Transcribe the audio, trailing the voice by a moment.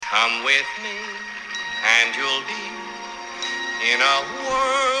Come with me and you'll be in a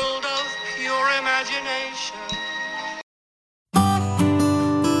world of pure imagination.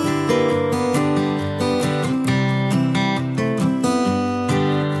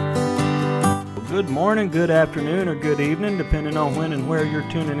 Good morning, good afternoon, or good evening, depending on when and where you're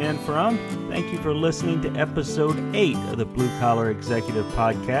tuning in from. Thank you for listening to episode 8 of the Blue Collar Executive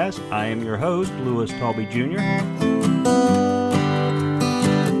Podcast. I am your host, Louis Talby Jr.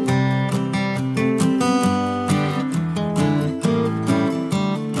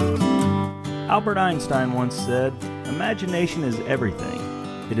 Albert Einstein once said, "Imagination is everything.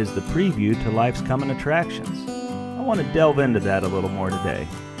 It is the preview to life's coming attractions." I want to delve into that a little more today.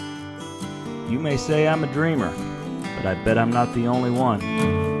 You may say I'm a dreamer, but I bet I'm not the only one.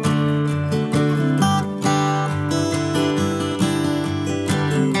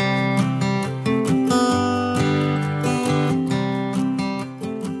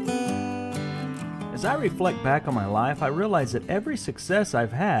 As I reflect back on my life, I realize that every success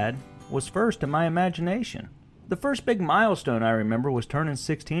I've had was first in my imagination. The first big milestone I remember was turning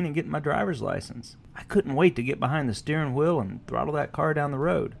 16 and getting my driver's license. I couldn't wait to get behind the steering wheel and throttle that car down the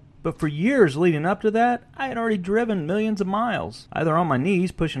road. But for years leading up to that, I had already driven millions of miles, either on my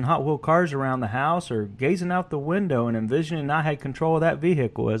knees pushing Hot Wheel cars around the house or gazing out the window and envisioning I had control of that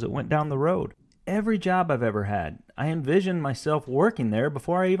vehicle as it went down the road. Every job I've ever had, I envisioned myself working there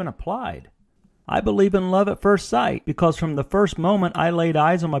before I even applied. I believe in love at first sight because from the first moment I laid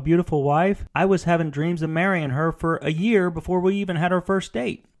eyes on my beautiful wife, I was having dreams of marrying her for a year before we even had our first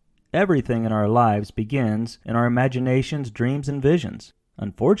date. Everything in our lives begins in our imaginations, dreams, and visions.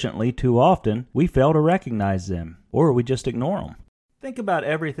 Unfortunately, too often, we fail to recognize them, or we just ignore them. Think about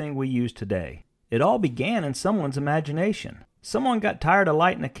everything we use today. It all began in someone's imagination. Someone got tired of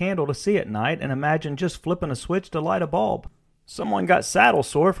lighting a candle to see at night and imagined just flipping a switch to light a bulb. Someone got saddle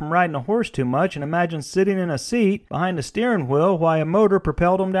sore from riding a horse too much and imagined sitting in a seat behind the steering wheel while a motor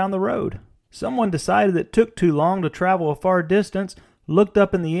propelled them down the road. Someone decided it took too long to travel a far distance, looked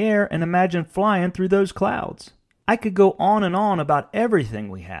up in the air, and imagined flying through those clouds. I could go on and on about everything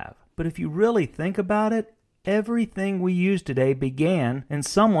we have, but if you really think about it, everything we use today began in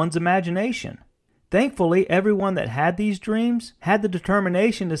someone's imagination. Thankfully, everyone that had these dreams had the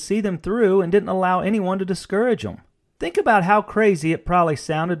determination to see them through and didn't allow anyone to discourage them. Think about how crazy it probably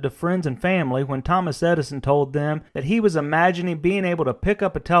sounded to friends and family when Thomas Edison told them that he was imagining being able to pick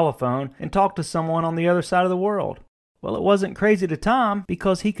up a telephone and talk to someone on the other side of the world. Well, it wasn't crazy to Tom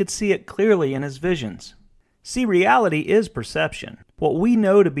because he could see it clearly in his visions. See, reality is perception. What we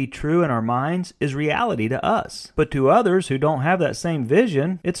know to be true in our minds is reality to us. But to others who don't have that same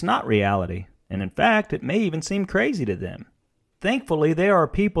vision, it's not reality. And in fact, it may even seem crazy to them. Thankfully, there are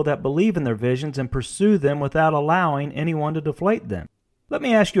people that believe in their visions and pursue them without allowing anyone to deflate them. Let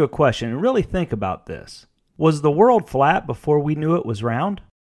me ask you a question and really think about this. Was the world flat before we knew it was round?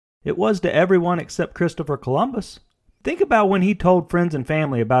 It was to everyone except Christopher Columbus. Think about when he told friends and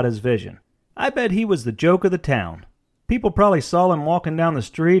family about his vision. I bet he was the joke of the town. People probably saw him walking down the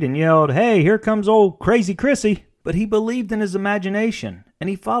street and yelled, "Hey, here comes old Crazy Chrissy." But he believed in his imagination, and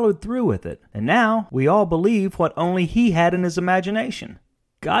he followed through with it. And now, we all believe what only he had in his imagination.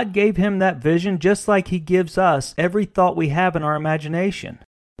 God gave him that vision just like he gives us every thought we have in our imagination.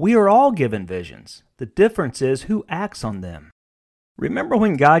 We are all given visions. The difference is who acts on them. Remember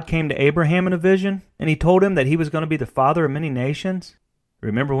when God came to Abraham in a vision, and he told him that he was going to be the father of many nations?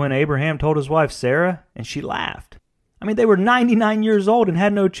 Remember when Abraham told his wife Sarah, and she laughed? I mean, they were 99 years old and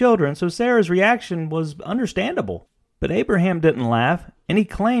had no children, so Sarah's reaction was understandable. But Abraham didn't laugh, and he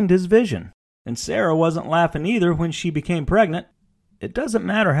claimed his vision. And Sarah wasn't laughing either when she became pregnant. It doesn't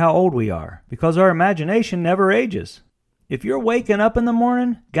matter how old we are, because our imagination never ages. If you're waking up in the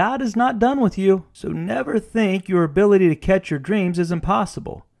morning, God is not done with you, so never think your ability to catch your dreams is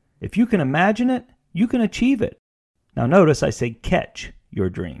impossible. If you can imagine it, you can achieve it. Now notice I say catch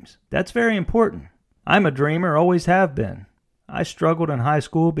your dreams. That's very important. I'm a dreamer, always have been. I struggled in high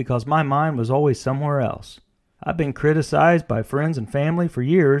school because my mind was always somewhere else. I've been criticized by friends and family for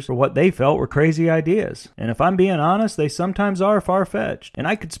years for what they felt were crazy ideas. And if I'm being honest, they sometimes are far-fetched, and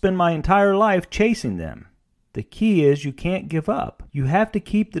I could spend my entire life chasing them. The key is you can't give up. You have to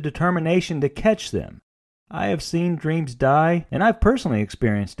keep the determination to catch them. I have seen dreams die, and I've personally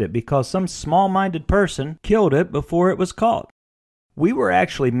experienced it because some small-minded person killed it before it was caught. We were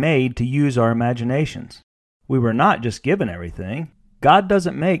actually made to use our imaginations. We were not just given everything. God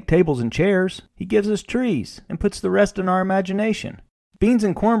doesn't make tables and chairs. He gives us trees and puts the rest in our imagination. Beans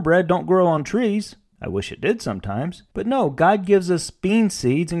and cornbread don't grow on trees. I wish it did sometimes. But no, God gives us bean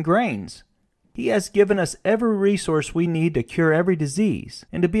seeds and grains. He has given us every resource we need to cure every disease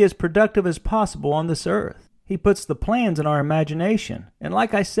and to be as productive as possible on this earth. He puts the plans in our imagination. And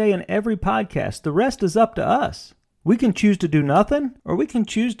like I say in every podcast, the rest is up to us. We can choose to do nothing, or we can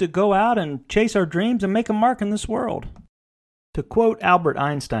choose to go out and chase our dreams and make a mark in this world. To quote Albert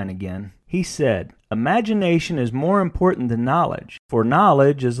Einstein again, he said, "Imagination is more important than knowledge, for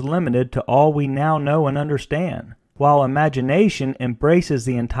knowledge is limited to all we now know and understand, while imagination embraces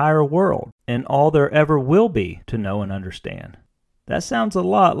the entire world and all there ever will be to know and understand." That sounds a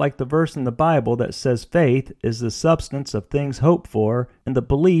lot like the verse in the Bible that says faith is the substance of things hoped for and the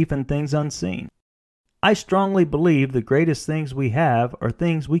belief in things unseen. I strongly believe the greatest things we have are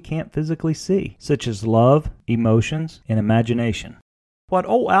things we can't physically see, such as love, emotions, and imagination. What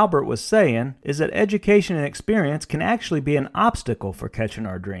old Albert was saying is that education and experience can actually be an obstacle for catching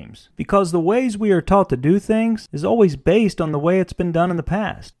our dreams, because the ways we are taught to do things is always based on the way it's been done in the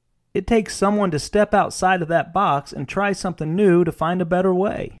past. It takes someone to step outside of that box and try something new to find a better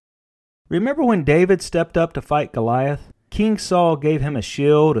way. Remember when David stepped up to fight Goliath? King Saul gave him a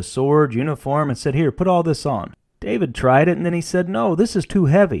shield, a sword, uniform, and said, "Here, put all this on." David tried it, and then he said, "No, this is too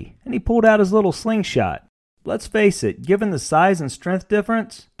heavy," and he pulled out his little slingshot. Let's face it, given the size and strength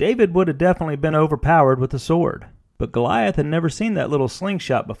difference, David would have definitely been overpowered with the sword. But Goliath had never seen that little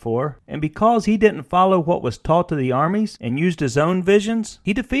slingshot before, and because he didn't follow what was taught to the armies and used his own visions,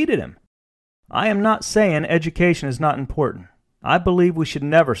 he defeated him. I am not saying education is not important. I believe we should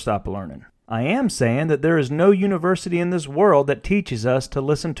never stop learning. I am saying that there is no university in this world that teaches us to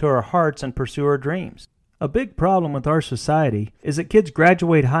listen to our hearts and pursue our dreams. A big problem with our society is that kids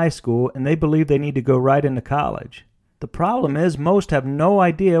graduate high school and they believe they need to go right into college. The problem is most have no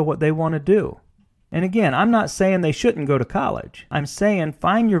idea what they want to do. And again, I'm not saying they shouldn't go to college. I'm saying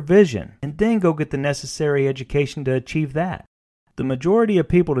find your vision and then go get the necessary education to achieve that. The majority of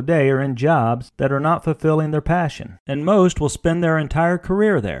people today are in jobs that are not fulfilling their passion, and most will spend their entire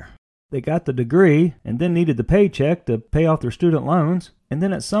career there. They got the degree and then needed the paycheck to pay off their student loans, and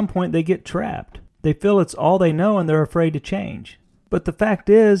then at some point they get trapped. They feel it's all they know and they're afraid to change. But the fact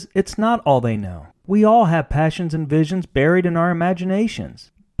is, it's not all they know. We all have passions and visions buried in our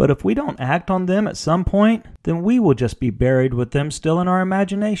imaginations. But if we don't act on them at some point, then we will just be buried with them still in our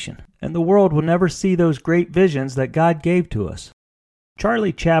imagination, and the world will never see those great visions that God gave to us.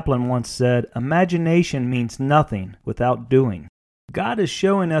 Charlie Chaplin once said, "Imagination means nothing without doing." God is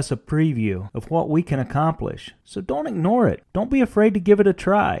showing us a preview of what we can accomplish, so don't ignore it. Don't be afraid to give it a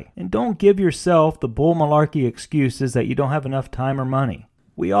try, and don't give yourself the bull malarkey excuses that you don't have enough time or money.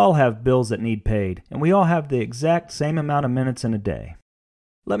 We all have bills that need paid, and we all have the exact same amount of minutes in a day.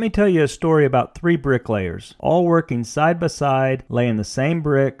 Let me tell you a story about 3 bricklayers, all working side by side, laying the same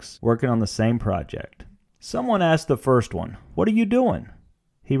bricks, working on the same project. Someone asked the first one, "What are you doing?"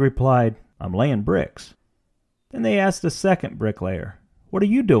 He replied, "I'm laying bricks." Then they asked the second bricklayer, "What are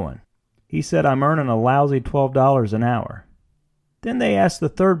you doing?" He said, "I'm earning a lousy $12 an hour." Then they asked the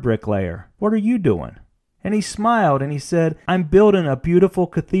third bricklayer, "What are you doing?" And he smiled and he said, "I'm building a beautiful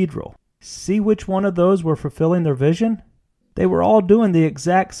cathedral." See which one of those were fulfilling their vision? They were all doing the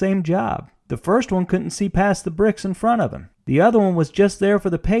exact same job. The first one couldn't see past the bricks in front of him. The other one was just there for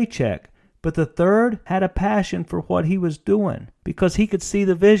the paycheck. But the third had a passion for what he was doing because he could see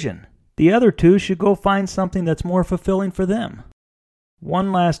the vision. The other 2 should go find something that's more fulfilling for them.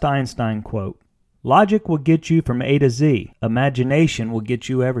 One last Einstein quote. Logic will get you from A to Z. Imagination will get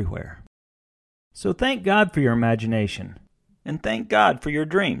you everywhere. So thank God for your imagination. And thank God for your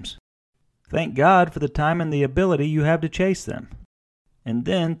dreams. Thank God for the time and the ability you have to chase them. And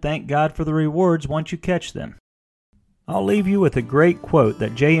then thank God for the rewards once you catch them. I'll leave you with a great quote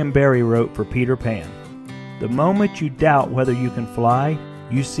that J.M. Barrie wrote for Peter Pan. The moment you doubt whether you can fly,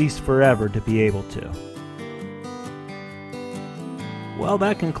 you cease forever to be able to. Well,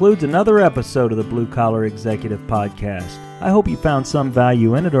 that concludes another episode of the Blue Collar Executive Podcast. I hope you found some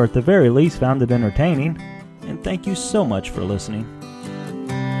value in it, or at the very least found it entertaining. And thank you so much for listening.